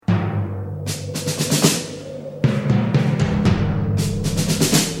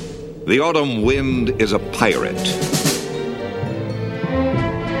The autumn wind is a pirate.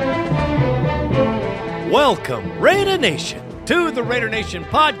 Welcome, Raider Nation, to the Raider Nation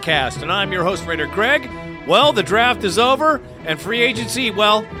podcast, and I'm your host, Raider Greg. Well, the draft is over, and free agency,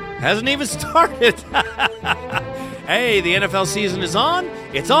 well, hasn't even started. Hey, the NFL season is on,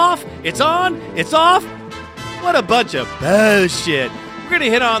 it's off, it's on, it's off. What a bunch of bullshit. We're going to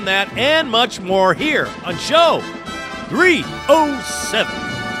hit on that and much more here on Show 307.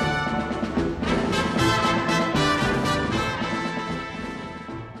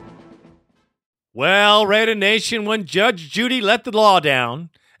 Well, Raider Nation, when Judge Judy let the law down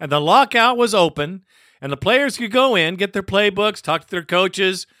and the lockout was open and the players could go in, get their playbooks, talk to their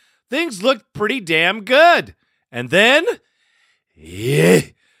coaches, things looked pretty damn good. And then,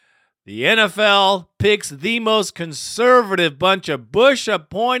 the NFL picks the most conservative bunch of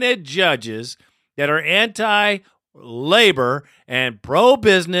Bush-appointed judges that are anti-labor and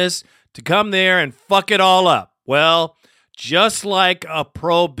pro-business to come there and fuck it all up. Well, just like a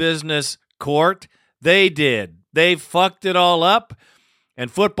pro-business court, they did. They fucked it all up,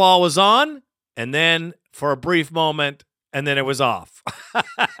 and football was on, and then for a brief moment, and then it was off.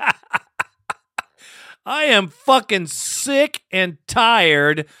 I am fucking sick and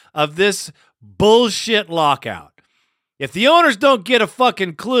tired of this bullshit lockout. If the owners don't get a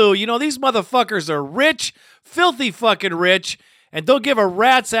fucking clue, you know, these motherfuckers are rich, filthy fucking rich, and don't give a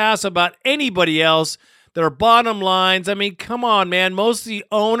rat's ass about anybody else. Their bottom lines, I mean, come on, man. Most of the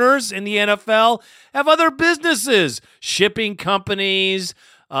owners in the NFL have other businesses, shipping companies,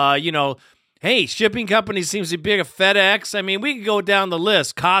 hey, shipping companies seems to be big. FedEx. I mean, we can go down the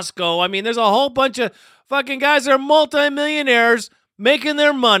list. Costco. I mean, there's a whole bunch of fucking guys that are multimillionaires making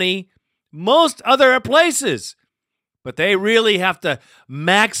their money most other places. But they really have to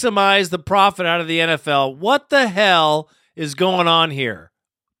maximize the profit out of the NFL. What the hell is going on here?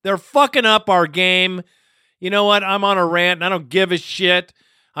 They're fucking up our game. You know what? I'm on a rant and I don't give a shit.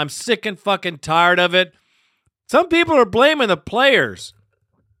 I'm sick and fucking tired of it. Some people are blaming the players.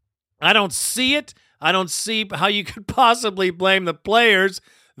 I don't see it. I don't see how you could possibly blame the players.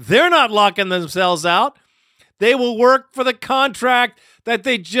 They're not locking themselves out. They will work for the contract that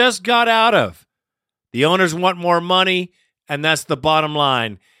they just got out of. The owners want more money, and that's the bottom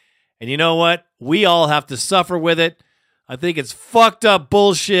line. And you know what? We all have to suffer with it. I think it's fucked up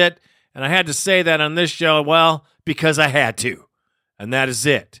bullshit, and I had to say that on this show, well, because I had to. And that is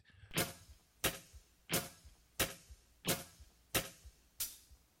it.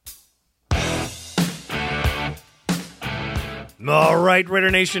 All right, Raider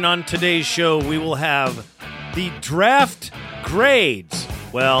Nation, on today's show, we will have the draft grades.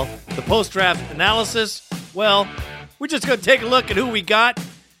 Well, the post-draft analysis, well, we're just going to take a look at who we got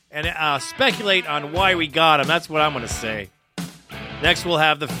and speculate on why we got them. That's what I'm going to say. Next, we'll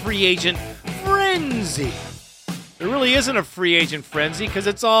have the free agent frenzy. There really isn't a free agent frenzy because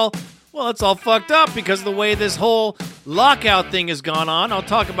it's all fucked up because of the way this whole lockout thing has gone on. I'll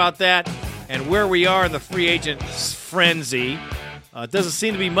talk about that and where we are in the free agent frenzy. It doesn't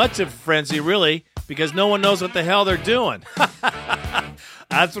seem to be much of a frenzy, really, because no one knows what the hell they're doing.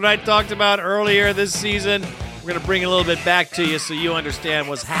 That's what I talked about earlier this season. We're going to bring it a little bit back to you so you understand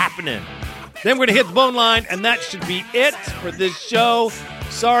what's happening. Then we're going to hit the bone line, and that should be it for this show.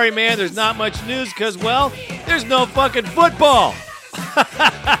 Sorry, man, there's not much news because, well, there's no fucking football.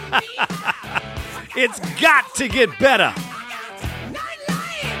 It's got to get better.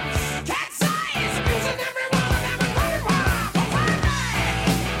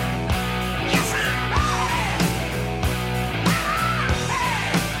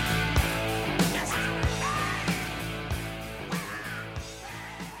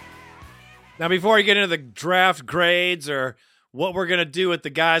 Now, before I get into the draft grades or what we're going to do with the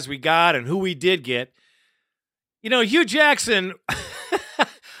guys we got and who we did get, you know, Hugh Jackson,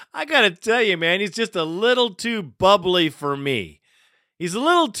 I got to tell you, man, he's just a little too bubbly for me. He's a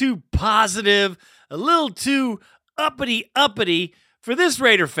little too positive, a little too uppity for this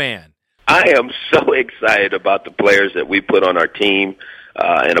Raider fan. I am so excited about the players that we put on our team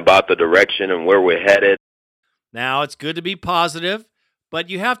and about the direction and where we're headed. Now, it's good to be positive, but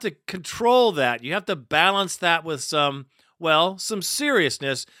you have to control that. You have to balance that with some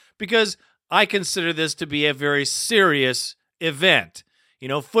seriousness, because I consider this to be a very serious event. You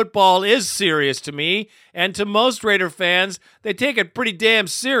know, football is serious to me, and to most Raider fans, they take it pretty damn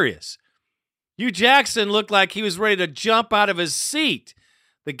serious. Hugh Jackson looked like he was ready to jump out of his seat.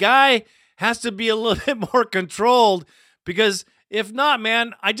 The guy has to be a little bit more controlled, because if not,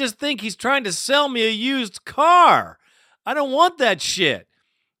 man, I just think he's trying to sell me a used car. I don't want that shit.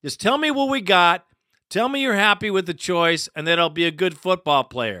 Just tell me what we got. Tell me you're happy with the choice, and that I'll be a good football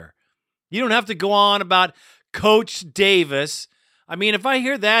player. You don't have to go on about Coach Davis. I mean, if I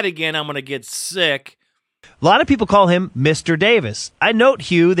hear that again, I'm going to get sick. A lot of people call him Mr. Davis. I note,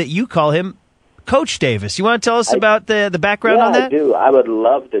 Hugh, that you call him Coach Davis. You want to tell us about the background on that? I do. I would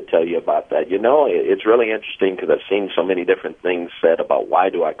love to tell you about that. You know, it's really interesting because I've seen so many different things said about why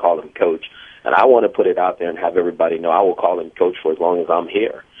do I call him Coach. And I want to put it out there and have everybody know I will call him Coach for as long as I'm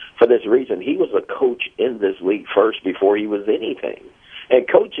here. For this reason, he was a coach in this league first before he was anything. And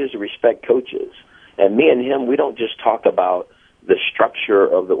coaches respect coaches. And me and him, we don't just talk about the structure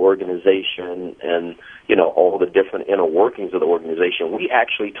of the organization and, you know, all the different inner workings of the organization. We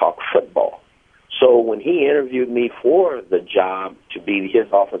actually talk football. So when he interviewed me for the job to be his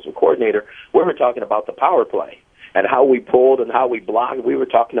offensive coordinator, we were talking about the power play and how we pulled and how we blocked. We were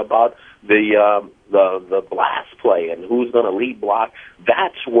talking about the blast play and who's going to lead block.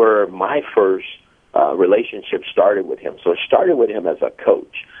 That's where my first relationship started with him. So it started with him as a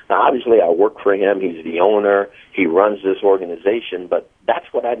coach. Now, obviously, I work for him. He's the owner. He runs this organization. But that's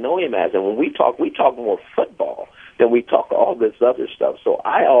what I know him as. And when we talk more football than we talk all this other stuff. So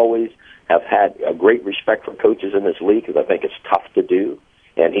I always have had a great respect for coaches in this league because I think it's tough to do.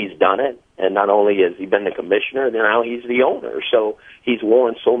 And he's done it. And not only has he been the commissioner, now he's the owner. So he's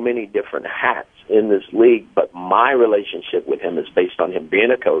worn so many different hats in this league. But my relationship with him is based on him being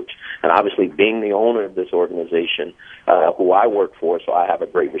a coach and obviously being the owner of this organization, who I work for. So I have a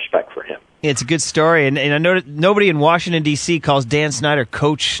great respect for him. It's a good story. And I know nobody in Washington, D.C. calls Dan Snyder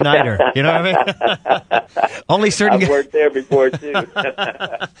Coach Schneider. You know what I mean? Only certain I've worked there before, too.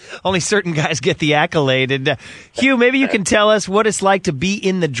 Only certain guys get the accolade. And Hugh, maybe you can tell us what it's like to be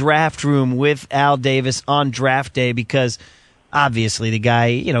in the draft room with Al Davis on draft day, because obviously the guy,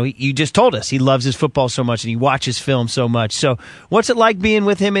 you know, you just told us he loves his football so much and he watches film so much. So what's it like being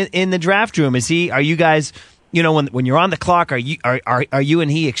with him in the draft room? Are you guys, you know, when you're on the clock, are you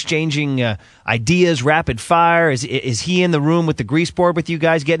and he exchanging ideas, rapid fire? Is he in the room with the grease board with you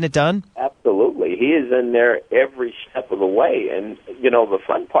guys getting it done? Absolutely. He is in there every step of the way. And, you know, the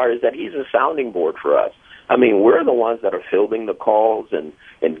fun part is that he's a sounding board for us. I mean, we're the ones that are fielding the calls and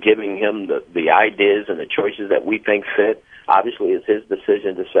giving him the ideas and the choices that we think fit. Obviously, it's his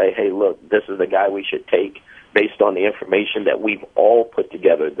decision to say, hey, look, this is the guy we should take based on the information that we've all put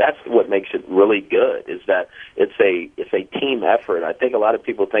together. That's what makes it really good, is that it's a team effort. I think a lot of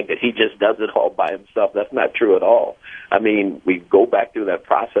people think that he just does it all by himself. That's not true at all. I mean, we go back through that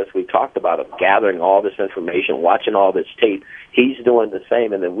process we talked about of gathering all this information, watching all this tape. He's doing the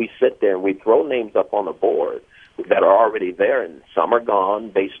same, and then we sit there and we throw names up on the board that are already there, and some are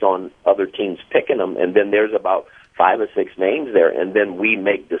gone based on other teams picking them, and then there's about 5 or 6 names there, and then we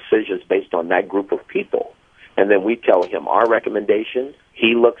make decisions based on that group of people. And then we tell him our recommendation.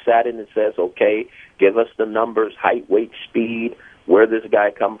 He looks at it and says, okay, give us the numbers, height, weight, speed, where this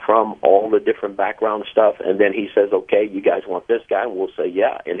guy come from, all the different background stuff. And then he says, okay, you guys want this guy? And we'll say,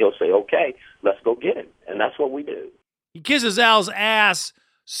 yeah. And he'll say, okay, let's go get him. And that's what we do. He kisses Al's ass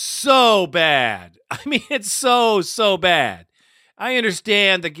so bad. I mean, it's so bad. I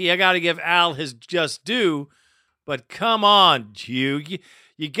understand that you got to give Al his just due, but come on, Hugh.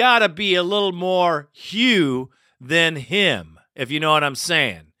 You got to be a little more Hugh than him, if you know what I'm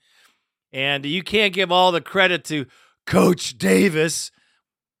saying. And you can't give all the credit to Coach Davis.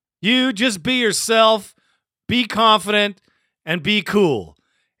 You just be yourself, be confident, and be cool.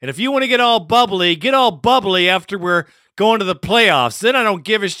 And if you want to get all bubbly after we're going to the playoffs. Then I don't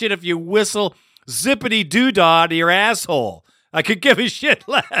give a shit if you whistle zippity-doo-dah to your asshole. I could give a shit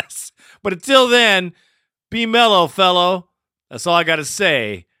less. But until then, be mellow, fellow. That's all I got to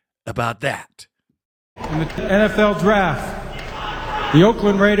say about that. In the NFL draft, the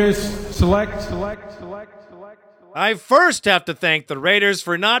Oakland Raiders select. I first have to thank the Raiders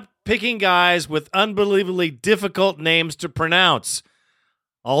for not picking guys with unbelievably difficult names to pronounce.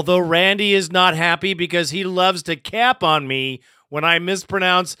 Although Randy is not happy because he loves to cap on me when I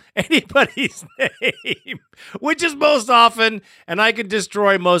mispronounce anybody's name, which is most often, and I can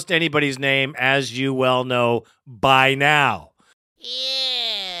destroy most anybody's name, as you well know by now.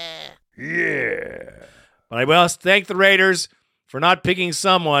 Yeah. But I must thank the Raiders for not picking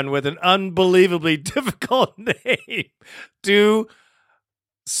someone with an unbelievably difficult name to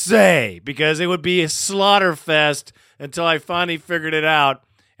say, because it would be a slaughter fest until I finally figured it out.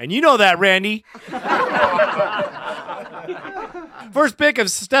 And you know that, Randy. First pick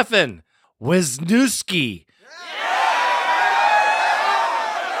of Stefan Wisniewski.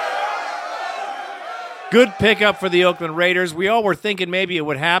 Good pickup for the Oakland Raiders. We all were thinking maybe it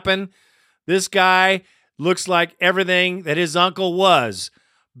would happen. This guy looks like everything that his uncle was.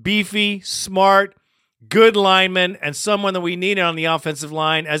 Beefy, smart, good lineman, and someone that we needed on the offensive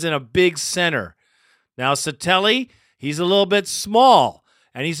line, as in a big center. Now, Satelli, he's a little bit small,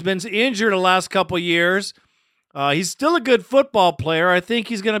 and he's been injured the last couple years. He's still a good football player. I think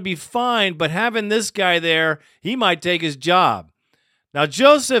he's going to be fine, but having this guy there, he might take his job. Now,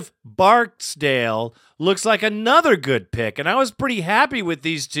 Joseph Barksdale looks like another good pick, and I was pretty happy with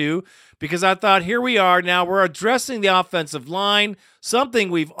these two because I thought, here we are. Now we're addressing the offensive line,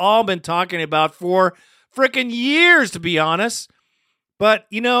 something we've all been talking about for freaking years, to be honest. But,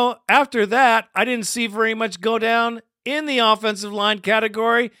 after that, I didn't see very much go down in the offensive line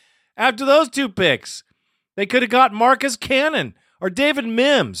category after those two picks. They could have got Marcus Cannon or David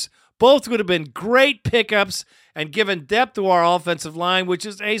Mims. Both would have been great pickups and given depth to our offensive line, which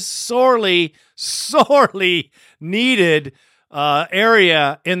is a sorely, sorely needed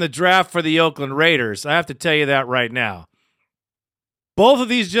area in the draft for the Oakland Raiders. I have to tell you that right now. Both of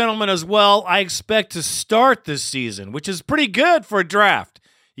these gentlemen as well, I expect to start this season, which is pretty good for a draft.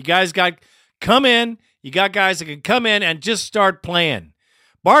 You guys got guys that can come in and just start playing.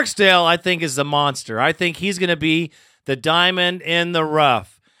 Barksdale, I think, is the monster. I think he's going to be the diamond in the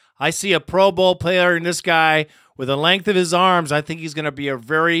rough. I see a Pro Bowl player in this guy with the length of his arms. I think he's going to be a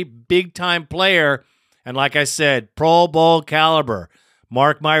very big-time player. And like I said, Pro Bowl caliber.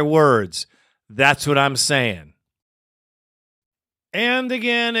 Mark my words. That's what I'm saying. And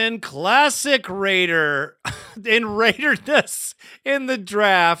again, in classic Raiderness in the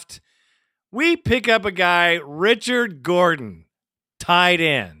draft, we pick up a guy, Richard Gordon, tight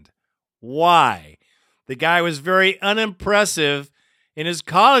end. Why? The guy was very unimpressive in his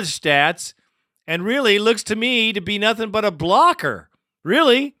college stats and really looks to me to be nothing but a blocker.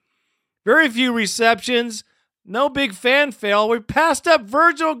 Really. Very few receptions. No big fanfare. We passed up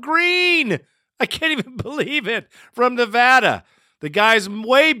Virgil Green. I can't even believe it. From Nevada. The guy's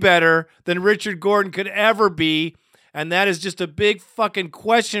way better than Richard Gordon could ever be, and that is just a big fucking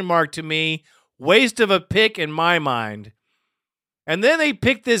question mark to me. Waste of a pick in my mind. And then they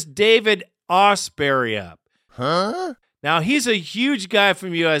picked this David Ausberry up. Huh? Now, he's a huge guy from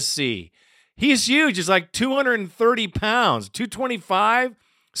USC. He's huge. He's like 230 pounds, 225,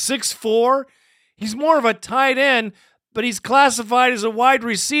 6'4". He's more of a tight end, but he's classified as a wide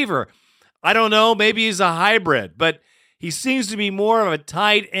receiver. I don't know. Maybe he's a hybrid, but he seems to be more of a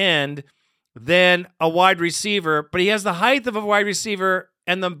tight end than a wide receiver, but he has the height of a wide receiver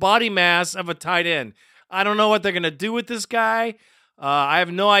and the body mass of a tight end. I don't know what they're going to do with this guy. I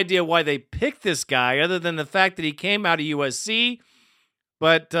have no idea why they picked this guy other than the fact that he came out of USC.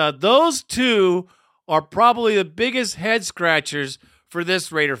 But those two are probably the biggest head scratchers for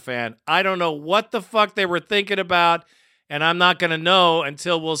this Raider fan. I don't know what the fuck they were thinking about, and I'm not going to know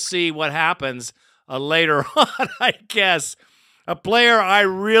until we'll see what happens later on, I guess. A player I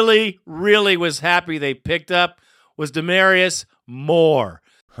really, really was happy they picked up was Demarius Moore.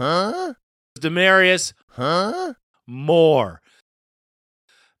 Huh? Demarius Moore.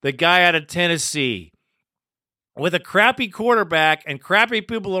 The guy out of Tennessee. With a crappy quarterback and crappy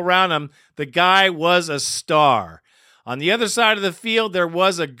people around him, the guy was a star. On the other side of the field, there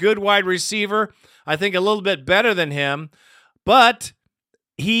was a good wide receiver, I think a little bit better than him, but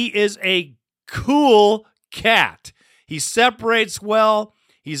he is a cool cat. He separates well.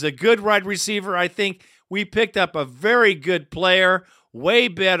 He's a good wide receiver. I think we picked up a very good player, way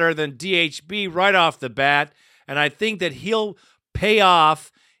better than DHB right off the bat, and I think that he'll pay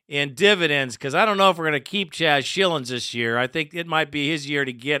off in dividends because I don't know if we're going to keep Chaz Schillens this year. I think it might be his year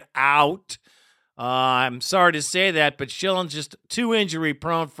to get out. I'm sorry to say that, but Schillens just too injury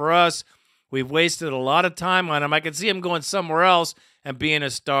prone for us. We've wasted a lot of time on him. I could see him going somewhere else and being a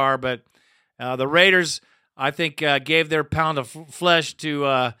star, but the Raiders, I think, gave their pound of flesh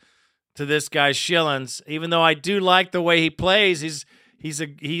to this guy Schillens. Even though I do like the way he plays,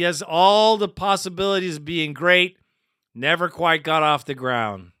 he has all the possibilities of being great. Never quite got off the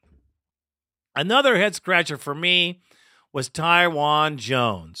ground. Another head scratcher for me was Taiwan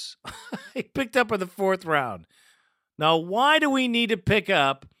Jones. He picked up in the 4th round. Now, why do we need to pick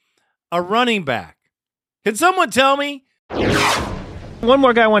up a running back? Can someone tell me? One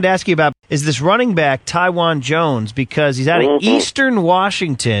more guy I wanted to ask you about is this running back, Taiwan Jones, because he's out of Eastern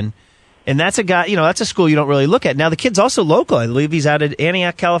Washington, and that's a guy, that's a school you don't really look at. Now, the kid's also local. I believe he's out of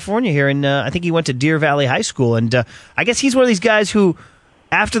Antioch, California here, and I think he went to Deer Valley High School, and I guess he's one of these guys who,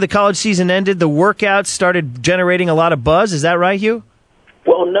 after the college season ended, the workouts started generating a lot of buzz. Is that right, Hugh?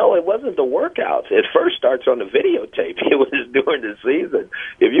 Well, no, it wasn't the workouts. It first starts on the videotape. It was during the season.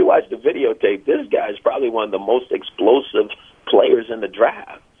 If you watch the videotape, this guy is probably one of the most explosive players in the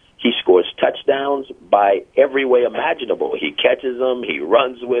draft. He scores touchdowns by every way imaginable. He catches them, he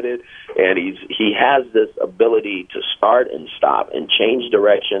runs with it, and he has this ability to start and stop and change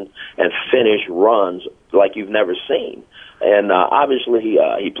direction and finish runs like you've never seen. And obviously,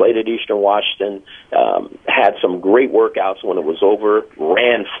 he played at Eastern Washington, had some great workouts when it was over,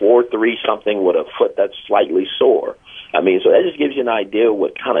 ran 4.3 something with a foot that's slightly sore. I mean, so that just gives you an idea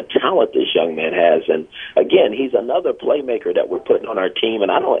what kind of talent this young man has. And, again, he's another playmaker that we're putting on our team, and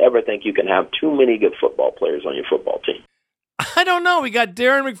I don't ever think you can have too many good football players on your football team. I don't know. We got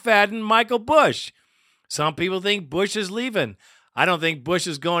Darren McFadden, Michael Bush. Some people think Bush is leaving. I don't think Bush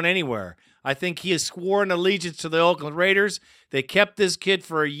is going anywhere. I think he has sworn allegiance to the Oakland Raiders. They kept this kid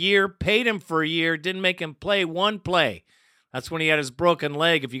for a year, paid him for a year, didn't make him play one play. That's when he had his broken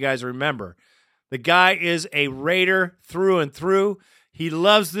leg, if you guys remember. The guy is a Raider through and through. He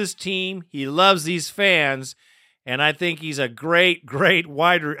loves this team. He loves these fans. And I think he's a great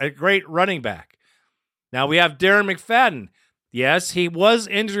running back. Now we have Darren McFadden. Yes, he was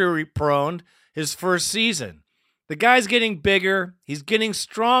injury prone his first season. The guy's getting bigger, he's getting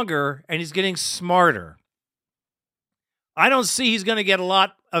stronger, and he's getting smarter. I don't see he's going to get a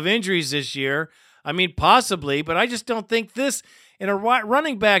lot of injuries this year. I mean, possibly, but I just don't think this, in a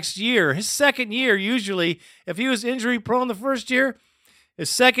running back's year, his second year, usually, if he was injury prone the first year, his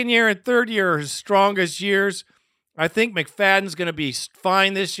second year and third year are his strongest years. I think McFadden's going to be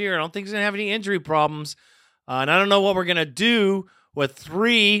fine this year. I don't think he's going to have any injury problems. And I don't know what we're going to do with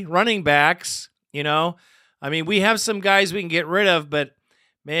 3 running backs, you know. I mean, we have some guys we can get rid of, but,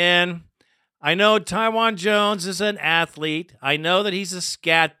 man, I know Taiwan Jones is an athlete. I know that he's a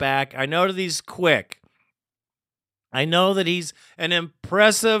scat back. I know that he's quick. I know that he's an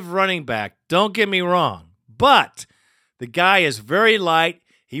impressive running back. Don't get me wrong. But the guy is very light.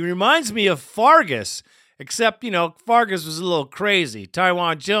 He reminds me of Fargas, except, you know, Fargas was a little crazy.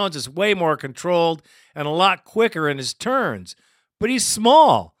 Taiwan Jones is way more controlled and a lot quicker in his turns. But he's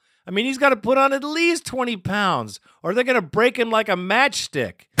small. I mean, he's got to put on at least 20 pounds, or they're going to break him like a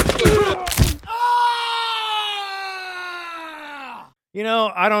matchstick. You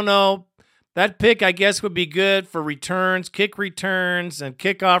know, I don't know. That pick, I guess, would be good for returns, kick returns, and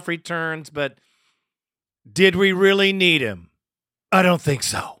kickoff returns, but did we really need him? I don't think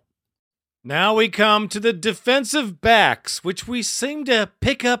so. Now we come to the defensive backs, which we seem to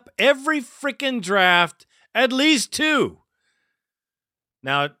pick up every freaking draft, at least 2.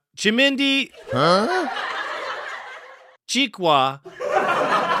 Now, Chimindi Chikwa.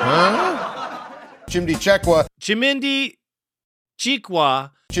 Chimdi Chekwa. Chimindi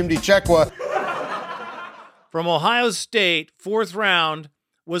Chikwa. Chimdi Chekwa. From Ohio State, 4th round,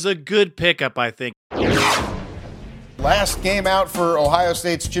 was a good pickup, I think. Last game out for Ohio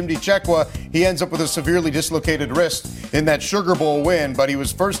State's Chimdi Chekwa, he ends up with a severely dislocated wrist in that Sugar Bowl win, but he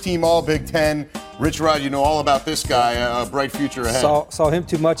was first team All Big Ten. Rich Rod, you know all about this guy, a bright future ahead. Saw him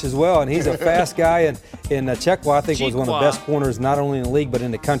too much as well, and he's a fast guy, and Chekwa, I think, was one of the best corners not only in the league but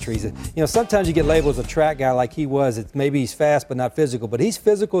in the country. You know, sometimes you get labeled as a track guy like he was. Maybe he's fast but not physical, but he's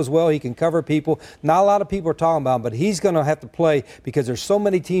physical as well. He can cover people. Not a lot of people are talking about him, but he's going to have to play because there's so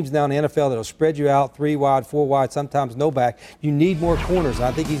many teams now in the NFL that will spread you out 3 wide, 4 wide, sometimes no back. You need more corners.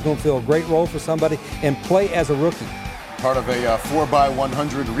 I think he's going to fill a great role for somebody and play as a rookie. Part of a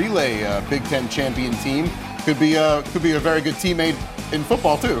 4x100 relay Big Ten champion team. Could be a very good teammate in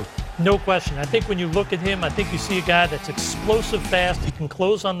football too. No question. I think when you look at him, I think you see a guy that's explosive fast. He can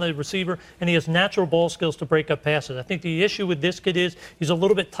close on the receiver, and he has natural ball skills to break up passes. I think the issue with this kid is he's a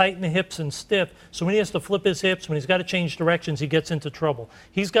little bit tight in the hips and stiff. So when he has to flip his hips, when he's got to change directions, he gets into trouble.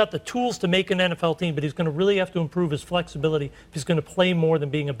 He's got the tools to make an NFL team, but he's going to really have to improve his flexibility if he's going to play more than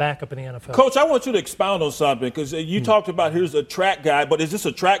being a backup in the NFL. Coach, I want you to expound on something because you talked about here's a track guy, but is this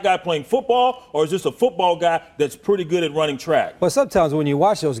a track guy playing football, or is this a football guy that's pretty good at running track? Well, sometimes when you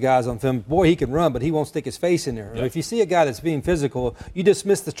watch those guys on film, boy, he can run, but he won't stick his face in there. Yeah. If you see a guy that's being physical, you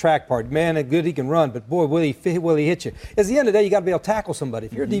dismiss the track part. Man, good he can run, but boy, will he hit you. At the end of the day, you got to be able to tackle somebody.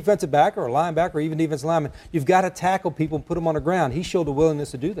 If you're a defensive back or a linebacker or even defensive lineman, you've got to tackle people and put them on the ground. He showed the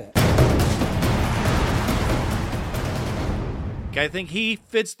willingness to do that. I think he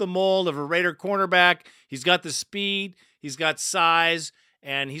fits the mold of a Raider cornerback. He's got the speed, he's got size,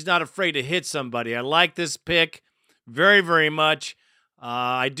 and he's not afraid to hit somebody. I like this pick very, very much.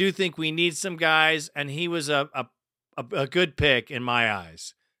 I do think we need some guys, and he was a good pick in my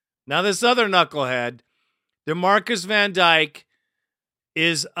eyes. Now, this other knucklehead, DeMarcus Van Dyke,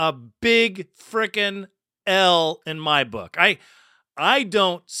 is a big frickin' L in my book. I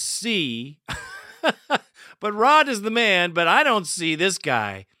don't see, but Rod is the man, but I don't see this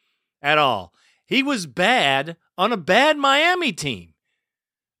guy at all. He was bad on a bad Miami team.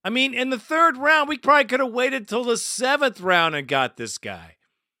 I mean, in the 3rd round, we probably could have waited till the 7th round and got this guy.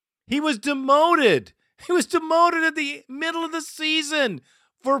 He was demoted. He was demoted at the middle of the season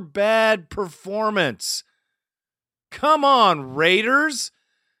for bad performance. Come on, Raiders.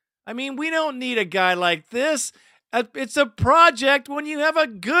 I mean, we don't need a guy like this. It's a project when you have a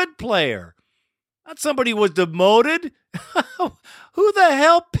good player. Not somebody who was demoted. Who the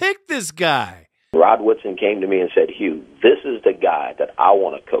hell picked this guy? Rod Woodson came to me and said, Hugh, this is the guy that I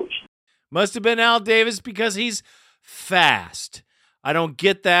want to coach. Must have been Al Davis because he's fast. I don't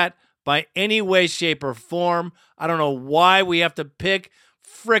get that by any way, shape, or form. I don't know why we have to pick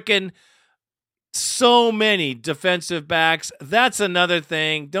frickin' so many defensive backs. That's another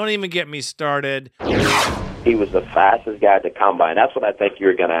thing. Don't even get me started. He was the fastest guy at the combine. That's what I think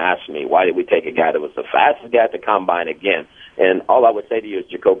you're going to ask me. Why did we take a guy that was the fastest guy at the combine again? And all I would say to you is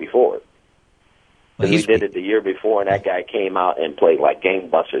Jacoby Ford. We did it the year before, and that guy came out and played like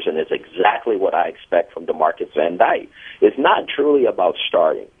gangbusters, and it's exactly what I expect from DeMarcus Van Dyke. It's not truly about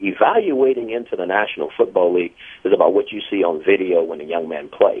starting. Evaluating into the National Football League is about what you see on video when a young man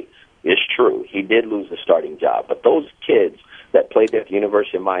plays. It's true. He did lose the starting job, but those kids that played at the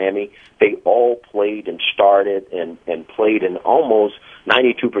University of Miami, they all played and started and played in almost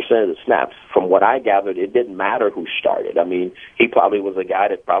 92% of the snaps. From what I gathered, it didn't matter who started. I mean, he probably was a guy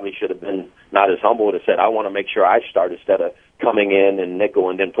that probably should have been not as humble to said, I want to make sure I start instead of coming in and nickel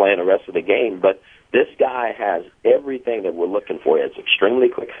and then playing the rest of the game. But this guy has everything that we're looking for. He has extremely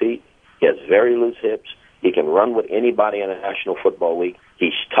quick feet. He has very loose hips. He can run with anybody in the National Football League.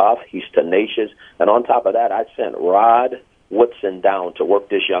 He's tough. He's tenacious. And on top of that, I sent Rod Woodson down to work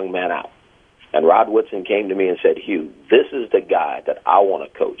this young man out. And Rod Woodson came to me and said, Hugh, this is the guy that I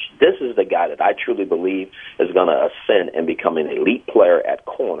want to coach. This is the guy that I truly believe is going to ascend and become an elite player at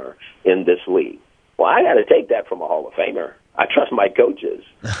corner in this league. Well, I got to take that from a Hall of Famer. I trust my coaches.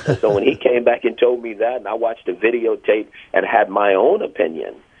 And so when he came back and told me that, and I watched the videotape and had my own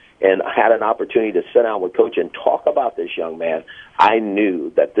opinion, and I had an opportunity to sit down with Coach and talk about this young man, I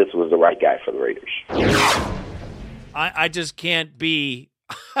knew that this was the right guy for the Raiders. I just can't be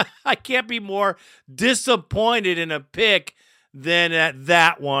I can't be more disappointed in a pick than at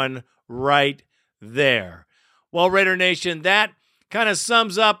that one right there. Well, Raider Nation, that kind of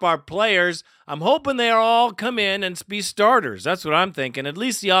sums up our players. I'm hoping they all come in and be starters. That's what I'm thinking. At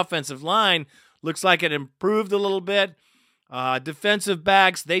least the offensive line looks like it improved a little bit. Defensive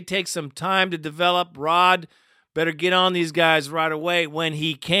backs, they take some time to develop. Rod better get on these guys right away when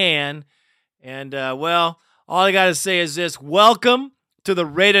he can. And, well, all I got to say is this. Welcome to the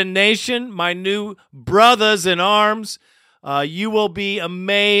Raider Nation, my new brothers in arms. You will be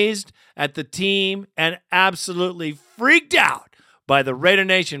amazed at the team and absolutely freaked out by the Raider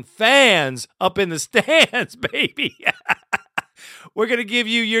Nation fans up in the stands, baby. We're going to give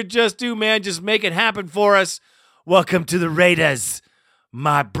you your just due, man. Just make it happen for us. Welcome to the Raiders,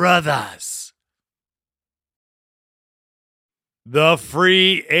 my brothers. The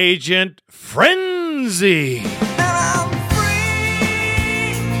free agent frenzy.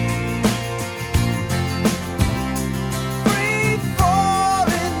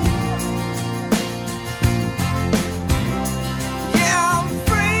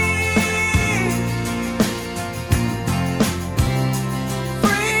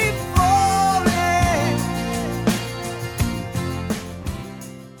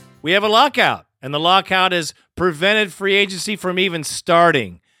 We have a lockout, and the lockout has prevented free agency from even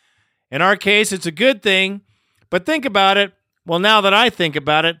starting. In our case, it's a good thing, but think about it. Well, now that I think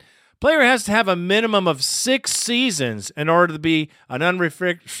about it, player has to have a minimum of 6 seasons in order to be an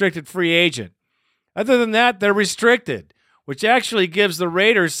unrestricted free agent. Other than that, they're restricted, which actually gives the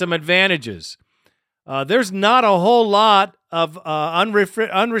Raiders some advantages. There's not a whole lot of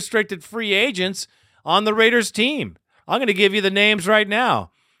unrestricted free agents on the Raiders team. I'm going to give you the names right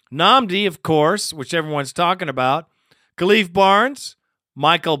now. Nnamdi, of course, which everyone's talking about. Khalif Barnes,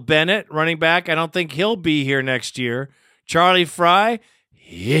 Michael Bennett, running back. I don't think he'll be here next year. Charlie Fry,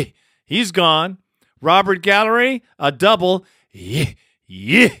 he's gone. Robert Gallery, a double.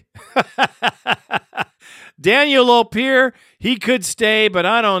 Daniel O'Peer, he could stay, but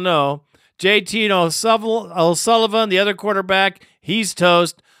I don't know. JT O'Sullivan, the other quarterback, he's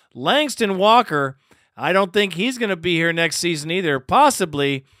toast. Langston Walker, I don't think he's going to be here next season either,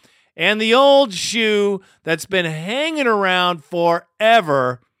 possibly. And the old shoe that's been hanging around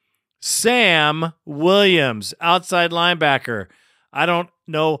forever, Sam Williams, outside linebacker. I don't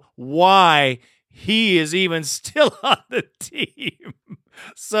know why he is even still on the team.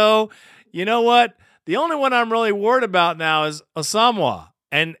 So, you know what? The only one I'm really worried about now is Asamoah.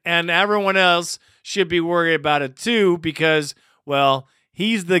 And everyone else should be worried about it too because, well,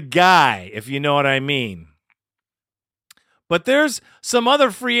 He's the guy, if you know what I mean. But there's some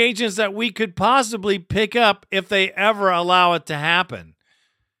other free agents that we could possibly pick up if they ever allow it to happen.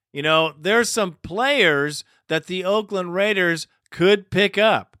 You know, there's some players that the Oakland Raiders could pick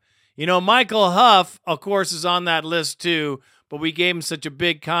up. You know, Michael Huff, of course, is on that list too, but we gave him such a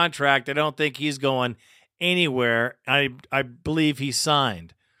big contract, I don't think he's going anywhere. I believe he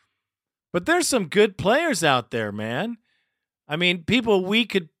signed. But there's some good players out there, man. I mean, people we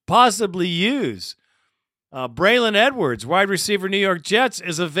could possibly use. Braylon Edwards, wide receiver, New York Jets,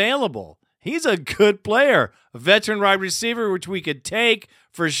 is available. He's a good player, a veteran wide receiver, which we could take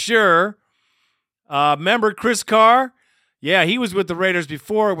for sure. Remember Chris Carr? Yeah, he was with the Raiders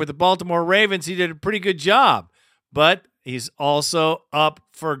before with the Baltimore Ravens. He did a pretty good job, but he's also up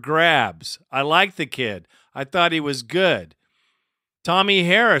for grabs. I like the kid. I thought he was good. Tommy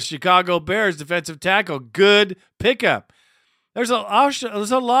Harris, Chicago Bears, defensive tackle, good pickup. There's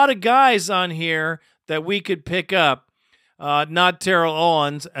a lot of guys on here that we could pick up. Not Terrell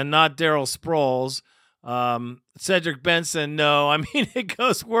Owens and not Darryl Sproles. Cedric Benson, no. I mean,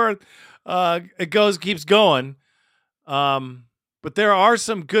 keeps going. But there are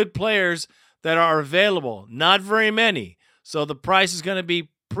some good players that are available. Not very many. So the price is going to be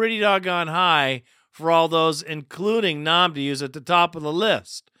pretty doggone high for all those, including Nnamdi, who's at the top of the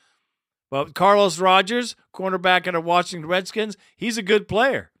list. But Carlos Rogers, cornerback of the Washington Redskins, he's a good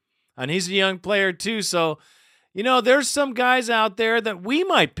player. And he's a young player too. So, you know, there's some guys out there that we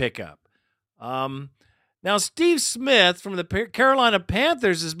might pick up. Now, Steve Smith from the Carolina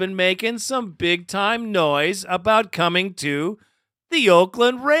Panthers has been making some big-time noise about coming to the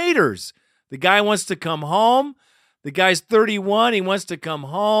Oakland Raiders. The guy wants to come home. The guy's 31. He wants to come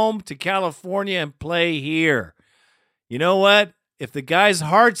home to California and play here. You know what? If the guy's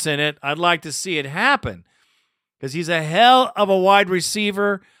heart's in it, I'd like to see it happen because he's a hell of a wide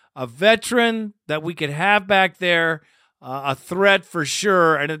receiver, a veteran that we could have back there, a threat for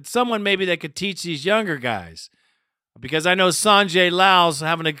sure, and it's someone maybe that could teach these younger guys. Because I know Sanjay Lau's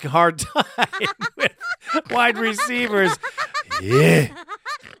having a hard time with wide receivers. Yeah.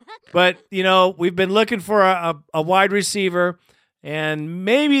 But, you know, we've been looking for a wide receiver, and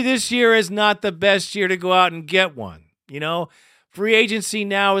maybe this year is not the best year to go out and get one. You know, free agency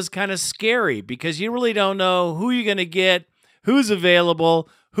now is kind of scary because you really don't know who you're going to get, who's available,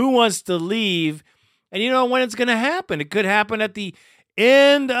 who wants to leave, and you don't know when it's going to happen. It could happen at the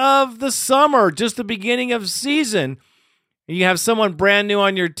end of the summer, just the beginning of season, and you have someone brand new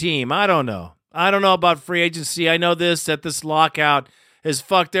on your team. I don't know. I don't know about free agency. I know that this lockout has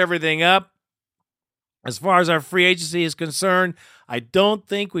fucked everything up. As far as our free agency is concerned, I don't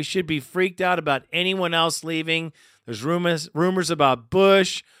think we should be freaked out about anyone else leaving. There's rumors about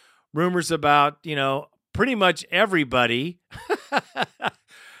Bush, rumors about, you know, pretty much everybody.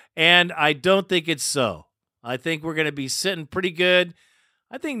 And I don't think it's so. I think we're going to be sitting pretty good.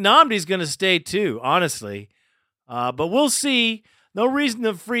 I think Nnamdi's going to stay too, honestly. But we'll see. No reason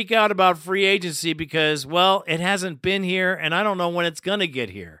to freak out about free agency because, well, it hasn't been here, and I don't know when it's going to get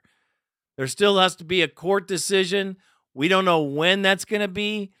here. There still has to be a court decision. We don't know when that's going to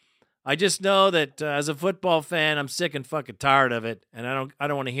be. I just know that as a football fan, I'm sick and fucking tired of it, and I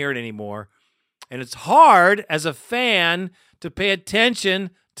don't want to hear it anymore. And it's hard as a fan to pay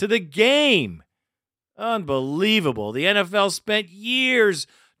attention to the game. Unbelievable. The NFL spent years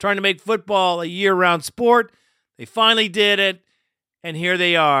trying to make football a year-round sport. They finally did it, and here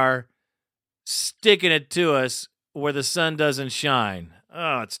they are sticking it to us where the sun doesn't shine.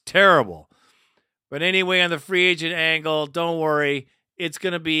 Oh, it's terrible. But anyway, on the free agent angle, don't worry. It's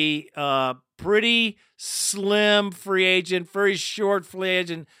going to be a pretty slim free agent, very short free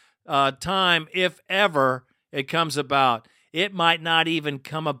agent time, if ever it comes about. It might not even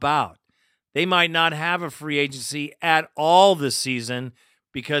come about. They might not have a free agency at all this season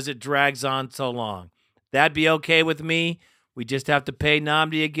because it drags on so long. That'd be okay with me. We just have to pay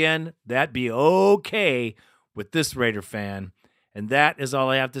Nnamdi again. That'd be okay with this Raider fan. And that is all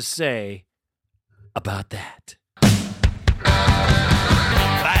I have to say about that.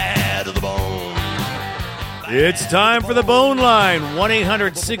 Bad to the bone. It's time for the Bone Line.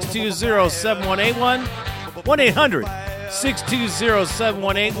 1-800-620-7181.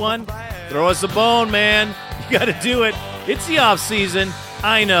 1-800-620-7181. Throw us a bone, man. You got to do it. It's the off season.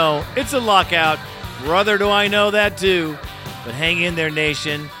 I know. It's a lockout. Brother, do I know that too. But hang in there,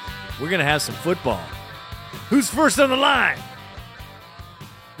 nation. We're going to have some football. Who's first on the line?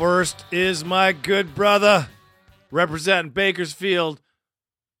 First is my good brother, representing Bakersfield.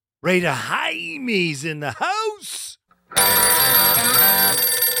 Raider Jaime's in the house.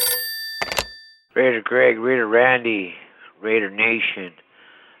 Raider Greg, Raider Randy, Raider Nation.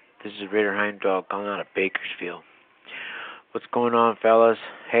 This is Raider Hind Dog calling out of Bakersfield. What's going on, fellas?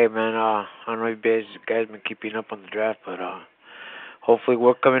 Hey, man, I don't know if you guys been keeping up on the draft, but hopefully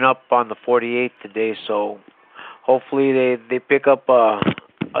we're coming up on the 48th today, so hopefully they pick up a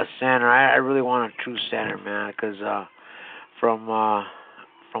center. I really want a true center, man, because from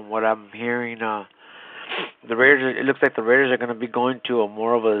what I'm hearing, the Raiders. It looks like the Raiders are going to be going to a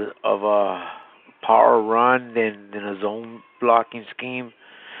more of a power run than a zone blocking scheme.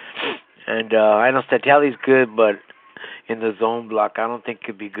 And I know Statelli's good, but in the zone block, I don't think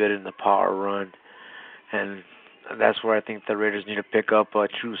he'd be good in the power run. And that's where I think the Raiders need to pick up a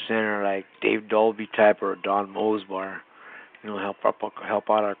true center like Dave Dolby type or Don Mosbar. Help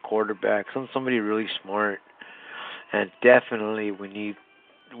out our quarterback. Somebody really smart. And definitely we need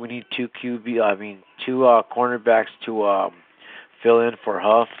two cornerbacks to fill in for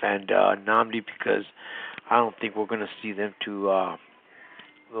Huff and Nnamdi, because I don't think we're going to see them two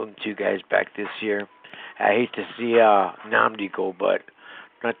guys back this year. I hate to see Nnamdi go, but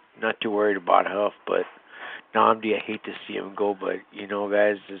not too worried about Huff. But Nnamdi, I hate to see him go, but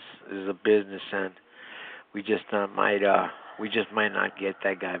guys, this is a business, and we just might not get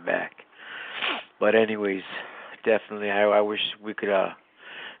that guy back. But anyways, definitely, I wish we could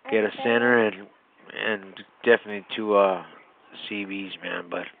get a center and definitely two CBs, man.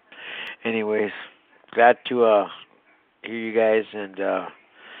 But anyways, glad to hear you guys, and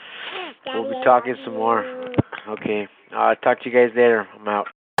we'll be talking some more. Okay, talk to you guys later. I'm out.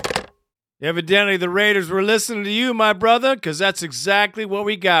 Evidently, the Raiders were listening to you, my brother, because that's exactly what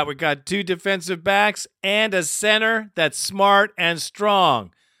we got. We got two defensive backs and a center that's smart and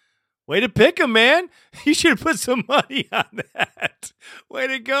strong. Way to pick him, man. You should have put some money on that. Way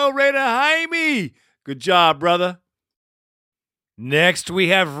to go, Raider Jaime. Good job, brother. Next, we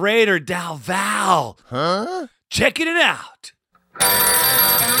have Raider Dalval. Huh? Checking it out.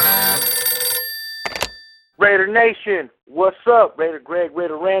 Raider Nation, what's up? Raider Greg,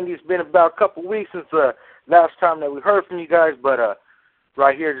 Raider Randy. It's been about a couple weeks since last time that we heard from you guys, but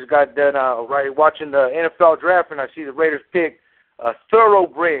right here just got done watching the NFL draft, and I see the Raiders pick a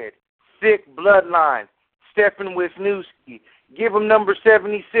thoroughbred, thick bloodline, Stefan Wisniewski. Give him number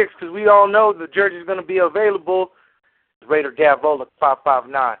 76, because we all know the jersey's going to be available. Raider Davola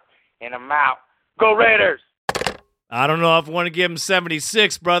 559, and I'm out. Go Raiders! I don't know if I want to give him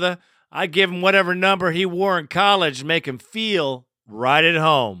 76, brother. I'd give him whatever number he wore in college and make him feel right at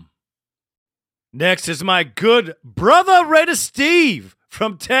home. Next is my good brother, Raider Steve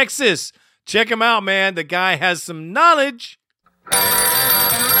from Texas. Check him out, man. The guy has some knowledge.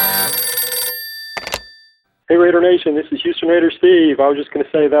 Hey, Raider Nation. This is Houston Raider Steve. I was just going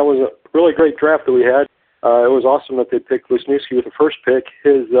to say that was a really great draft that we had. It was awesome that they picked Wisniewski with the first pick.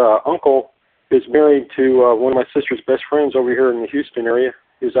 His uncle is married to one of my sister's best friends over here in the Houston area.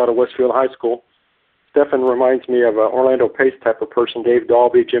 He's out of Westfield High School. Stefan reminds me of an Orlando Pace type of person, Dave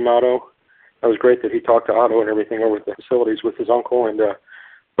Dalby, Jim Otto. That was great that he talked to Otto and everything over at the facilities with his uncle. And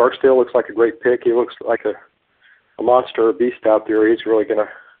Barksdale looks like a great pick. He looks like a monster, a beast out there. He's really going to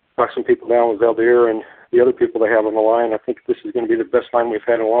knock some people down with Valdir and the other people they have on the line. I think this is going to be the best line we've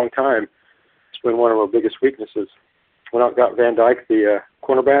had in a long time. It's been one of our biggest weaknesses. Went out and got Van Dyke, the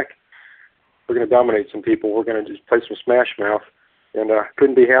cornerback. We're going to dominate some people. We're going to just play some smash mouth. And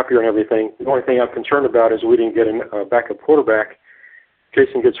couldn't be happier and everything. The only thing I'm concerned about is we didn't get a backup quarterback.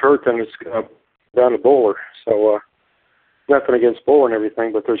 Jason gets hurt, then it's down to Bowler. So nothing against Bowler and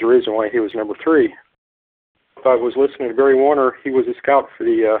everything, but there's a reason why he was number 3. If I was listening to Barry Warner, he was a scout for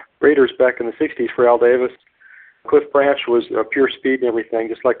the Raiders back in the 60s for Al Davis. Cliff Branch was pure speed and everything,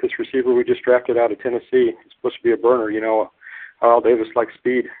 just like this receiver we just drafted out of Tennessee. He's supposed to be a burner, Al Davis likes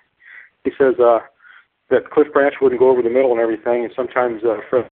speed. He says that Cliff Branch wouldn't go over the middle and everything, and sometimes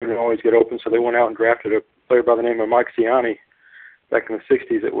freshmen didn't always get open, so they went out and drafted a player by the name of Mike Ciani back in the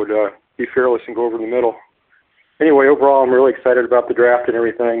 60s that would be fearless and go over the middle. Anyway, overall, I'm really excited about the draft and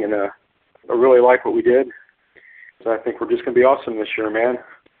everything, and I really like what we did. So I think we're just going to be awesome this year, man.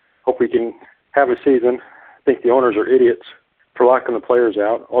 Hope we can have a season. I think the owners are idiots for locking the players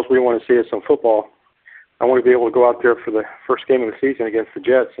out. All we want to see is some football. I want to be able to go out there for the first game of the season against the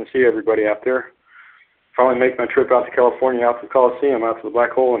Jets and see everybody out there. Finally make my trip out to California, out to the Coliseum, out to the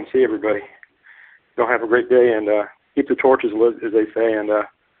Black Hole, and see everybody. Y'all have a great day, and keep the torches lit, as they say, and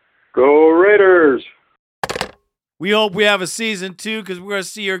go Raiders! We hope we have a season 2, because we're going to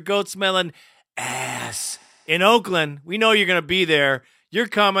see your goat-smelling ass in Oakland. We know you're going to be there. You're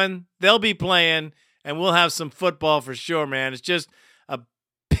coming. They'll be playing, and we'll have some football for sure, man. It's just a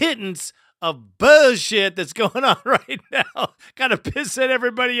pittance of bullshit that's going on right now. Kind of pissing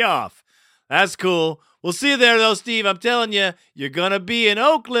everybody off. That's cool. We'll see you there, though, Steve. I'm telling you, you're going to be in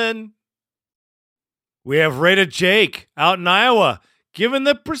Oakland. We have Raider Jake out in Iowa, giving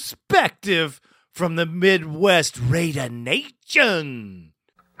the perspective from the Midwest Raider Nation.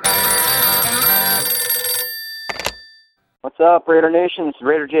 What's up, Raider Nation? It's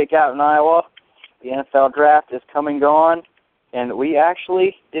Raider Jake out in Iowa. The NFL draft is come and gone, and we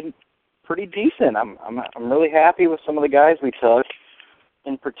actually did pretty decent. I'm really happy with some of the guys we took.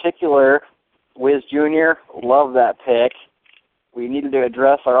 In particular, Wiz Jr., love that pick. We needed to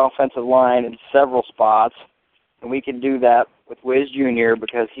address our offensive line in several spots, and we can do that with Wiz Jr.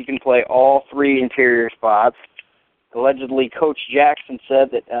 because he can play all three interior spots. Allegedly, Coach Jackson said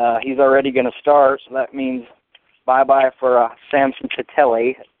that he's already going to start, so that means bye-bye for Samson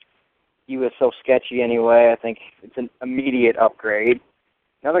Tatelli. He was so sketchy anyway. I think it's an immediate upgrade.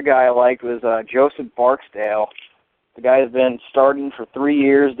 Another guy I liked was Joseph Barksdale. The guy has been starting for 3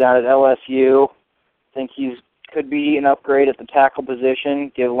 years down at LSU. I think he could be an upgrade at the tackle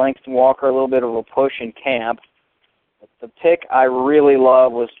position, give Langston Walker a little bit of a push in camp. But the pick I really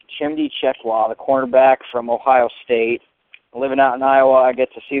love was Chimdi Chekwa, the cornerback from Ohio State. Living out in Iowa, I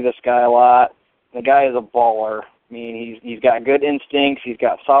get to see this guy a lot. The guy is a baller. I mean, he's got good instincts. He's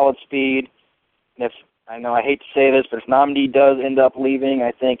got solid speed. And I know I hate to say this, but if Nnamdi does end up leaving,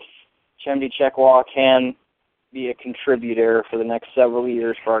 I think Chimdi Chekwa can be a contributor for the next several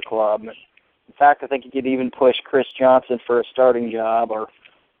years for our club. In fact, I think he could even push Chris Johnson for a starting job or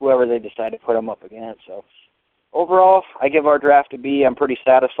whoever they decide to put him up against. So overall, I give our draft a B. I'm pretty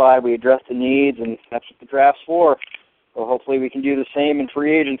satisfied. We addressed the needs, and that's what the draft's for. So hopefully we can do the same in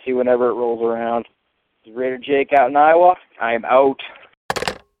free agency whenever it rolls around. This is Raider Jake out in Iowa. I am out.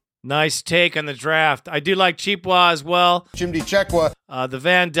 Nice take on the draft. I do like Chippewa as well. Chimdi Chekwa. The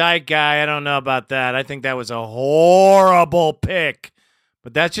Van Dyke guy, I don't know about that. I think that was a horrible pick.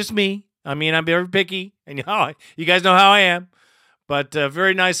 But that's just me. I mean, I'm very picky, and you guys know how I am. But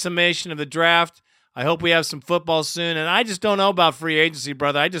very nice summation of the draft. I hope we have some football soon. And I just don't know about free agency,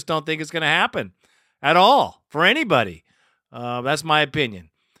 brother. I just don't think it's going to happen at all for anybody. That's my opinion.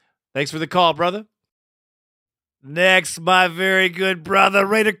 Thanks for the call, brother. Next, my very good brother,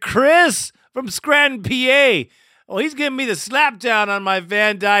 Raider Chris from Scranton, PA. Oh, he's giving me the slap down on my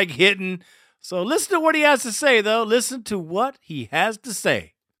Van Dyke hitting. So listen to what he has to say, though. Listen to what he has to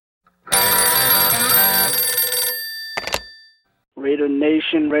say. Raider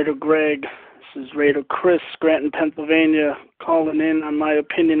Nation, Raider Greg. This is Raider Chris, Scranton, Pennsylvania, calling in on my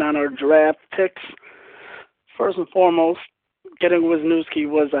opinion on our draft picks. First and foremost, getting Wisniewski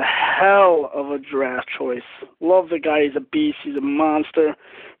was a hell of a draft choice. Love the guy. He's a beast. He's a monster.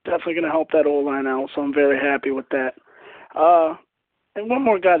 Definitely going to help that O-line out, so I'm very happy with that. And one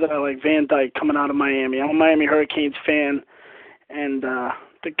more guy that I like, Van Dyke, coming out of Miami. I'm a Miami Hurricanes fan, and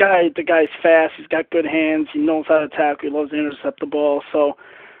the guy's fast. He's got good hands. He knows how to tackle. He loves to intercept the ball. So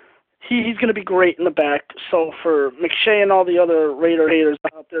he's going to be great in the back. So for McShay and all the other Raider haters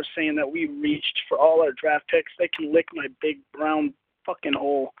out there saying that we reached for all our draft picks, they can lick my big brown fucking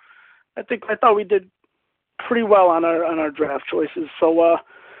hole. I thought we did pretty well on our draft choices. So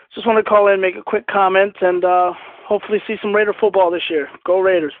just want to call in, make a quick comment, and hopefully see some Raider football this year. Go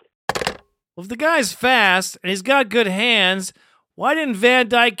Raiders. Well, if the guy's fast and he's got good hands, why didn't Van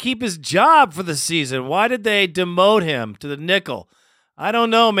Dyke keep his job for the season? Why did they demote him to the nickel? I don't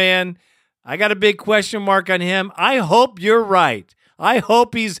know, man. I got a big question mark on him. I hope you're right. I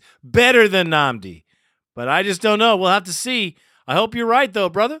hope he's better than Nnamdi. But I just don't know. We'll have to see. I hope you're right, though,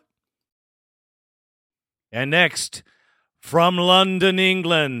 brother. And next, from London,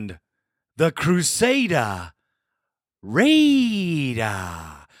 England, the Crusader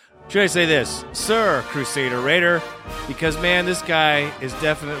Raider. Should I say this? Sir Crusader Raider, because, man, this guy is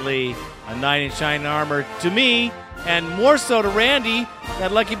definitely a knight in shining armor to me, and more so to Randy.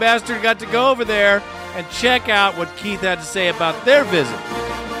 That lucky bastard got to go over there and check out what Keith had to say about their visit.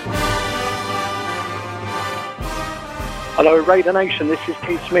 Hello, Raider Nation. This is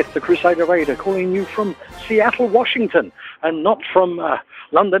Keith Smith, the Crusader Raider, calling you from Seattle, Washington, and not from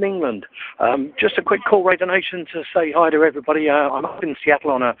London, England. Just a quick call, Raider Nation, to say hi to everybody. I'm up in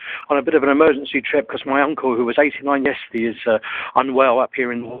Seattle on a bit of an emergency trip because my uncle, who was 89 yesterday, is unwell up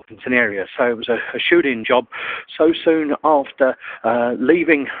here in the Washington area. So it was a shooting job so soon after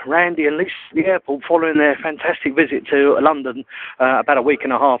leaving Randy and Lisa at the airport following their fantastic visit to London about a week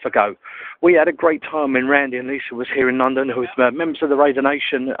and a half ago. We had a great time when Randy and Lisa was here in London with members of the Raider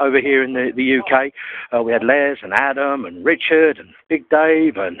Nation over here in the UK. We had Les and Adam and Richard and Big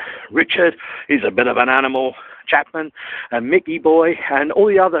Dave, and Richard, he's a bit of an animal, Chapman and Mickey Boy and all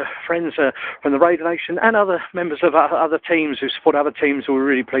the other friends from the Raider Nation and other members of other teams who support other teams who were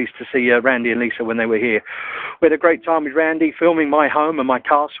really pleased to see Randy and Lisa when they were here. We had a great time with Randy filming my home and my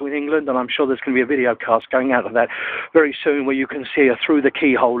castle in England, and I'm sure there's going to be a video cast going out of that very soon where you can see a through the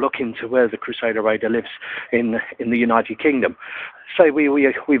keyhole look into where the Crusader Raider lives in the United Kingdom. So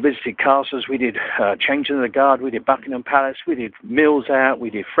we visited castles, we did Changing of the Guard, we did Buckingham Palace, we did meals out, we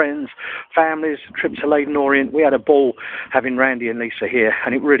did friends, families, trip to Leyden Orient. We had a ball having Randy and Lisa here,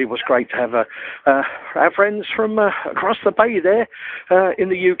 and it really was great to have our friends from across the bay there in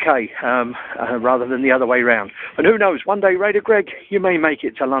the UK rather than the other way round. And who knows, one day, Raider Greg, you may make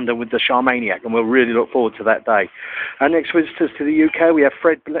it to London with the Sharmaniac, and we'll really look forward to that day. Our next visitors to the UK, we have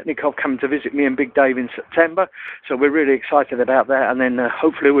Fred Biletnikoff coming to visit me and Big Dave in September, so we're really excited about that. And then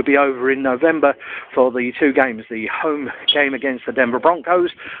hopefully we'll be over in November for the two games, the home game against the Denver Broncos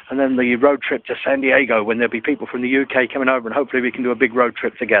and then the road trip to San Diego when there'll be people from the UK coming over, and hopefully we can do a big road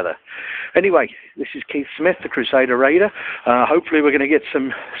trip together. Anyway, this is Keith Smith, the Crusader Raider. Hopefully we're going to get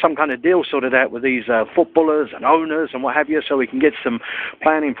some kind of deal sorted out with these footballers and owners and what have you, so we can get some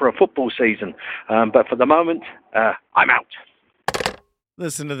planning for a football season. But for the moment, I'm out.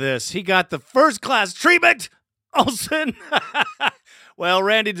 Listen to this. He got the first-class treatment, Olsen. Well,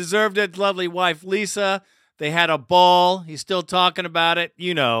 Randy deserved it. Lovely wife, Lisa. They had a ball. He's still talking about it.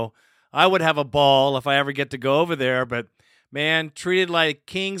 You know, I would have a ball if I ever get to go over there. But, man, treated like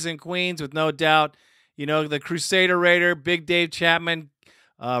kings and queens with no doubt. You know, the Crusader Raider, Big Dave Chapman,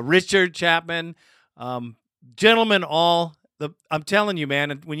 Richard Chapman, gentlemen all. I'm telling you,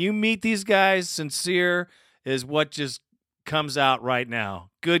 man, when you meet these guys, sincere is what just comes out right now.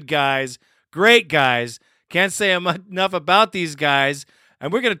 Good guys, great guys. Can't say enough about these guys.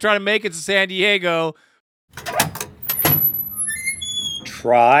 And we're going to try to make it to San Diego.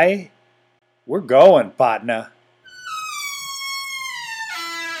 Try? We're going, partner.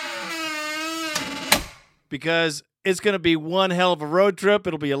 Because it's going to be one hell of a road trip.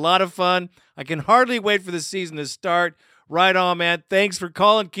 It'll be a lot of fun. I can hardly wait for the season to start. Right on, man. Thanks for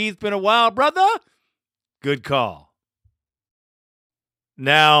calling, Keith. Been a while, brother. Good call.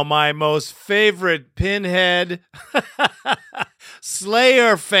 Now, my most favorite Pinhead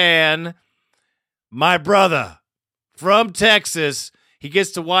Slayer fan, my brother from Texas. He gets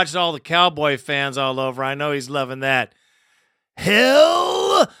to watch all the Cowboy fans all over. I know he's loving that.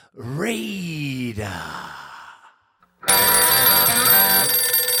 Hell Raider.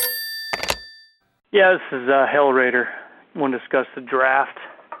 Yeah, this is Hell Raider. I want to discuss the draft,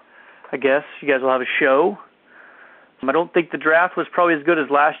 I guess. You guys will have a show. I don't think the draft was probably as good as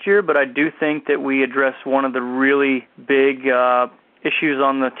last year, but I do think that we addressed one of the really big issues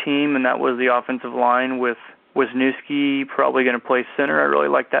on the team, and that was the offensive line with Wisniewski probably going to play center. I really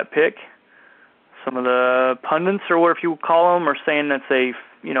like that pick. Some of the pundits, or whatever you call them, are saying that's a,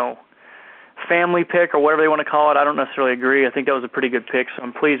 family pick or whatever they want to call it. I don't necessarily agree. I think that was a pretty good pick, so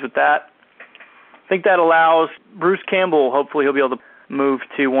I'm pleased with that. I think that allows Bruce Campbell, hopefully he'll be able to move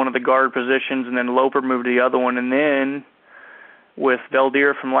to one of the guard positions, and then Loper move to the other one, and then with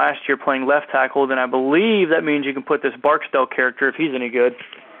Valdir from last year playing left tackle, then I believe that means you can put this Barksdale character, if he's any good,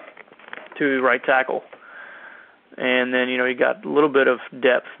 to right tackle. And then, you got a little bit of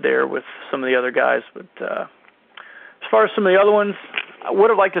depth there with some of the other guys. But as far as some of the other ones, I would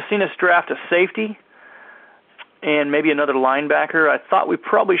have liked to have seen us draft a safety and maybe another linebacker. I thought we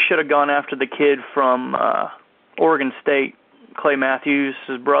probably should have gone after the kid from Oregon State, Clay Matthews,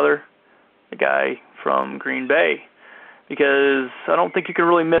 his brother, the guy from Green Bay, because I don't think you can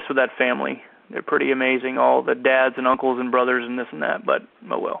really miss with that family. They're pretty amazing, all the dads and uncles and brothers and this and that, but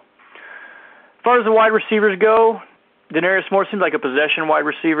oh well. As far as the wide receivers go, Denarius Moore seems like a possession wide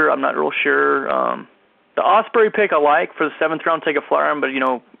receiver. I'm not real sure. The Osprey pick I like for the 7th round, take a flyer on, but,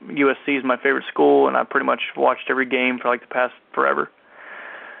 USC is my favorite school, and I pretty much watched every game for like the past forever.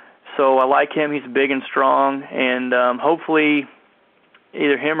 So I like him. He's big and strong, and hopefully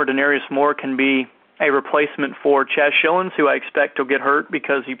either him or Denarius Moore can be a replacement for Chaz Schillens, who I expect will get hurt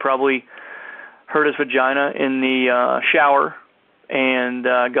because he probably hurt his vagina in the shower and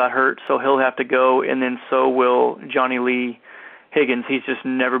got hurt, so he'll have to go, and then so will Johnny Lee Higgins. He's just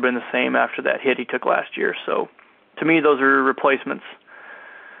never been the same after that hit he took last year. So to me, those are replacements.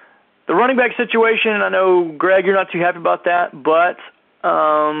 The running back situation, I know, Greg, you're not too happy about that, but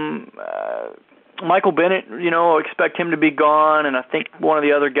Michael Bennett, expect him to be gone, and I think one of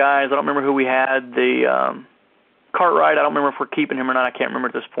the other guys, I don't remember who we had, the Cartwright, I don't remember if we're keeping him or not, I can't remember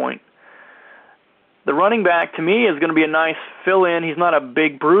at this point. The running back, to me, is going to be a nice fill-in. He's not a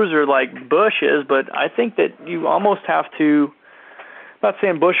big bruiser like Bush is, but I think that you almost have to not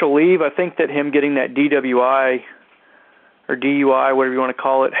saying Bush will leave. I think that him getting that DWI or DUI, whatever you want to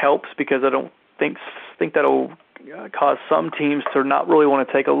call it, helps, because I don't think that'll cause some teams to not really want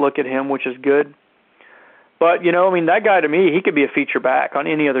to take a look at him, which is good. But, you know, I mean, that guy to me, he could be a feature back on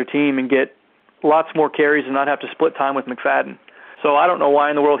any other team and get lots more carries and not have to split time with McFadden. So I don't know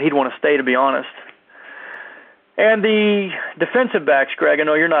why in the world he'd want to stay, to be honest. And the defensive backs, Greg, I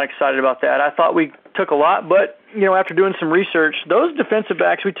know you're not excited about that. I thought we took a lot, but, you know, after doing some research, those defensive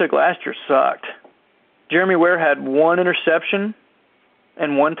backs we took last year sucked. Jeremy Ware had 1 interception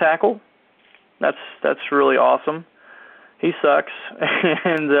and 1 tackle. That's really awesome. He sucks.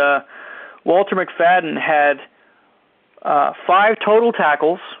 And Walter McFadden had 5 total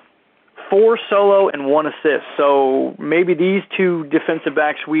tackles, 4 solo, and 1 assist. So maybe these 2 defensive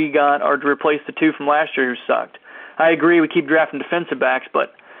backs we got are to replace the 2 from last year who sucked. I agree we keep drafting defensive backs,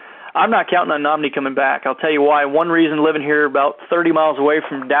 but I'm not counting on Nnamdi coming back. I'll tell you why. One reason, living here about 30 miles away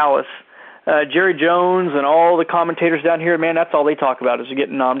from Dallas, Jerry Jones and all the commentators down here, man, that's all they talk about is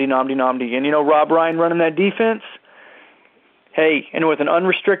getting Nnamdi. And, you know, Rob Ryan running that defense, hey, and with an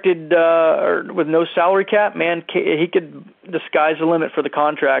unrestricted or with no salary cap, man, he could disguise the limit for the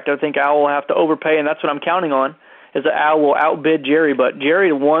contract. I think Al will have to overpay, and that's what I'm counting on, is that Al will outbid Jerry. But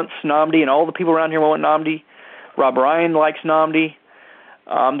Jerry wants Nnamdi, and all the people around here want Nnamdi. Rob Ryan likes Nnamdi.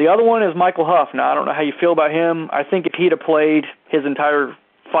 The other one is Michael Huff. Now, I don't know how you feel about him. I think if he'd have played his entire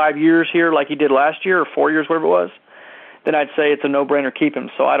 5 years here like he did last year, or 4 years, whatever it was, then I'd say it's a no-brainer, keep him.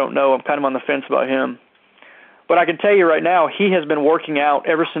 So I don't know. I'm kind of on the fence about him. But I can tell you right now, he has been working out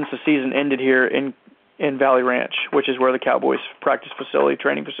ever since the season ended here in Valley Ranch, which is where the Cowboys practice facility,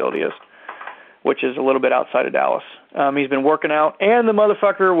 training facility is, which is a little bit outside of Dallas. He's been working out, and the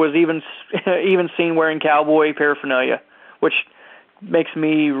motherfucker was even seen wearing Cowboy paraphernalia, which makes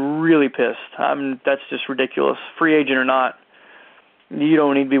me really pissed. That's just ridiculous. Free agent or not, you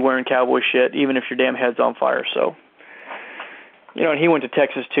don't need to be wearing Cowboy shit, even if your damn head's on fire. So, you know, and he went to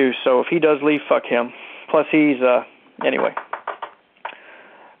Texas too, so if he does leave, fuck him. Plus he's, anyway.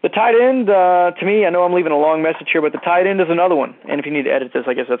 The tight end, to me, I know I'm leaving a long message here, but the tight end is another one. And if you need to edit this,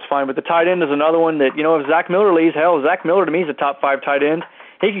 I guess that's fine. But the tight end is another one that, you know, if Zach Miller leaves, hell, Zach Miller to me is a top 5 tight end.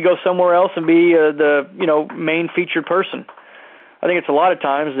 He could go somewhere else and be the, you know, main featured person. I think it's a lot of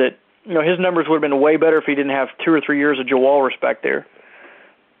times that, you know, his numbers would have been way better if he didn't have 2 or 3 years of Jawal respect there.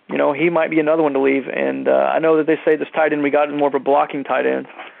 You know, he might be another one to leave. And I know that they say this tight end we got is more of a blocking tight end.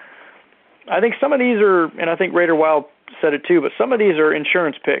 I think some of these are, and I think Raider Wild said it too, but some of these are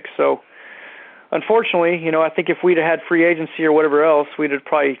insurance picks. So, unfortunately, you know, I think if we'd have had free agency or whatever else, we'd have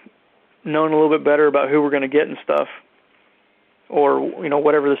probably known a little bit better about who we're going to get and stuff, or, you know,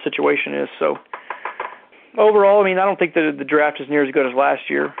 whatever the situation is. So, overall, I mean, I don't think the draft is near as good as last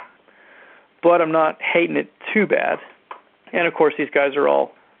year, but I'm not hating it too bad. And, of course, these guys are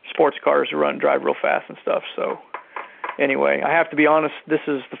all sports cars who drive real fast and stuff, so... Anyway, I have to be honest, this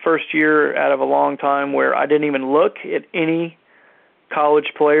is the first year out of a long time where I didn't even look at any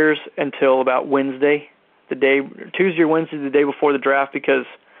college players until about Tuesday or Wednesday, the day before the draft, because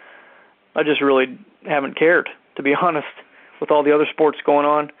I just really haven't cared, to be honest, with all the other sports going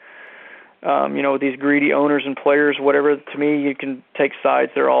on. You know, these greedy owners and players, whatever, to me, you can take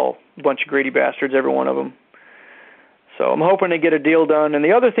sides. They're all a bunch of greedy bastards, every one of them. So I'm hoping to get a deal done. And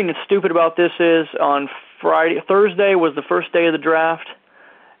the other thing that's stupid about this is on Thursday was the first day of the draft,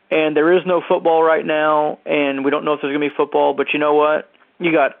 and there is no football right now, and we don't know if there's going to be football, but you know what?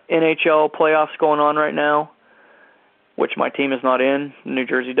 You got NHL playoffs going on right now, which my team is not in, New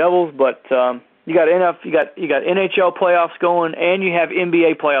Jersey Devils, but you got NHL playoffs going, and you have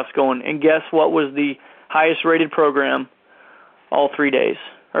NBA playoffs going, and guess what was the highest rated program all 3 days,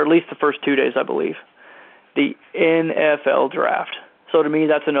 or at least the first 2 days, I believe? The NFL draft. So to me,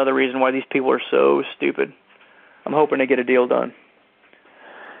 that's another reason why these people are so stupid. I'm hoping to get a deal done.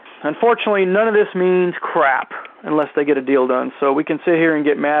 Unfortunately, none of this means crap unless they get a deal done. So we can sit here and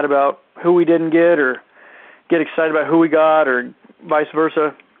get mad about who we didn't get or get excited about who we got or vice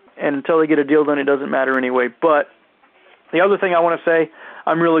versa. And until they get a deal done, it doesn't matter anyway. But the other thing I want to say,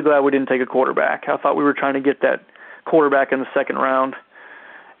 I'm really glad we didn't take a quarterback. I thought we were trying to get that quarterback in the second round,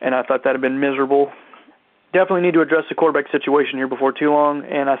 and I thought that had been miserable. Definitely need to address the quarterback situation here before too long,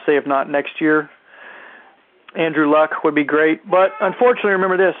 and I say if not next year, Andrew Luck would be great. But unfortunately,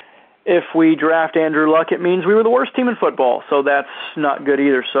 remember this, if we draft Andrew Luck, it means we were the worst team in football, so that's not good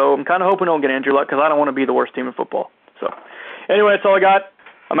either. So I'm kind of hoping we don't get Andrew Luck because I don't want to be the worst team in football. So anyway, that's all I got.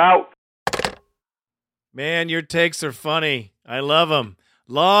 I'm out. Man, your takes are funny. I love them.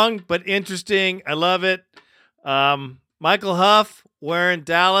 Long but interesting. I love it. Michael Huff wearing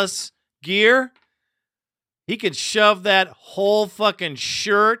Dallas gear. He can shove that whole fucking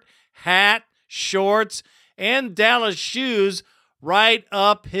shirt, hat, shorts, and Dallas shoes right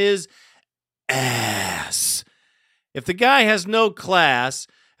up his ass. If the guy has no class,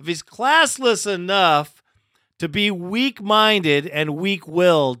 if he's classless enough to be weak-minded and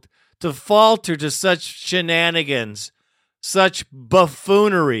weak-willed, to falter to such shenanigans, such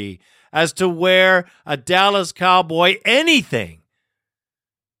buffoonery as to wear a Dallas Cowboy anything,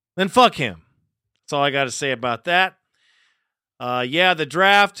 then fuck him. That's all I got to say about that. Yeah, the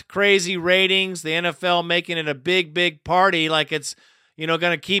draft, crazy ratings, the NFL making it a big, big party like it's, going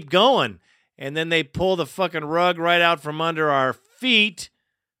to keep going. And then they pull the fucking rug right out from under our feet.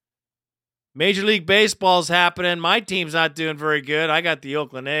 Major League Baseball's happening. My team's not doing very good. I got the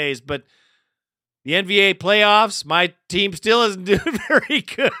Oakland A's, but the NBA playoffs, my team still isn't doing very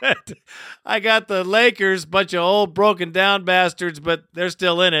good. I got the Lakers, bunch of old broken down bastards, but they're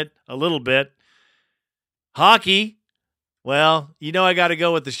still in it a little bit. Hockey, well, I got to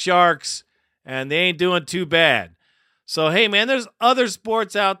go with the Sharks, and they ain't doing too bad. So, hey, man, there's other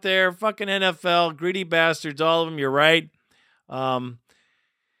sports out there, fucking NFL, greedy bastards, all of them, you're right.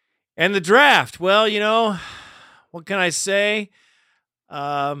 And the draft, well, what can I say?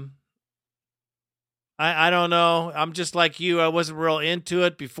 I don't know. I'm just like you. I wasn't real into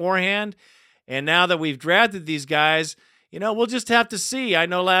it beforehand. And now that we've drafted these guys, we'll just have to see. I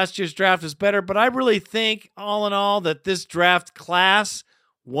know last year's draft was better, but I really think, all in all, that this draft class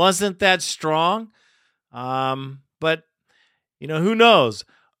wasn't that strong. But, who knows?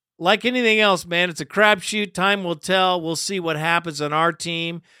 Like anything else, man, it's a crapshoot. Time will tell. We'll see what happens on our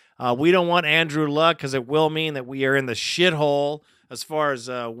team. We don't want Andrew Luck because it will mean that we are in the shithole as far as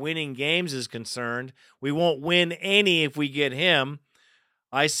winning games is concerned. We won't win any if we get him.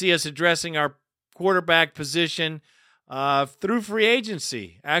 I see us addressing our quarterback position through free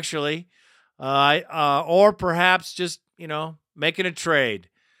agency, actually, or perhaps just, making a trade.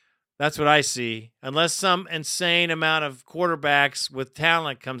 That's what I see. Unless some insane amount of quarterbacks with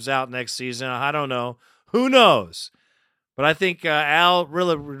talent comes out next season, I don't know. Who knows? But I think Al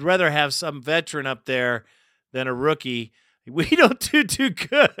really would rather have some veteran up there than a rookie. We don't do too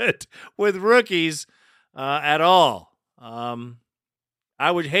good with rookies at all. I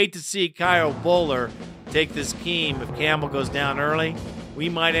would hate to see Kyle Bowler take this scheme if Campbell goes down early. We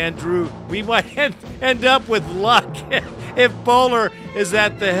might end up with Luck if Bowler is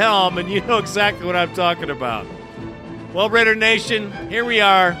at the helm, and you know exactly what I'm talking about. Well, Raider Nation, here we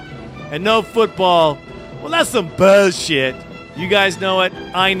are, and no football. Well, that's some bullshit. You guys know it.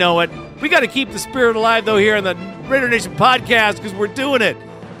 I know it. We got to keep the spirit alive, though, here on the Raider Nation podcast because we're doing it.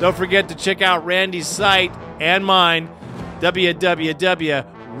 Don't forget to check out Randy's site and mine,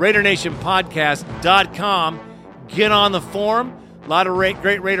 www.RaiderNationPodcast.com. Get on the forum. A lot of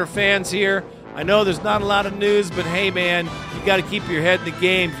great Raider fans here. I know there's not a lot of news, but hey, man, you got to keep your head in the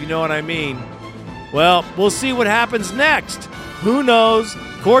game, if you know what I mean. Well, we'll see what happens next. Who knows?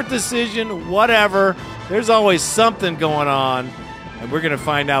 Court decision, whatever. There's always something going on, and we're going to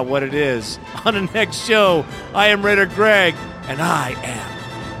find out what it is on the next show. I am Raider Greg, and I am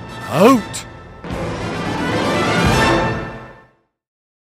out.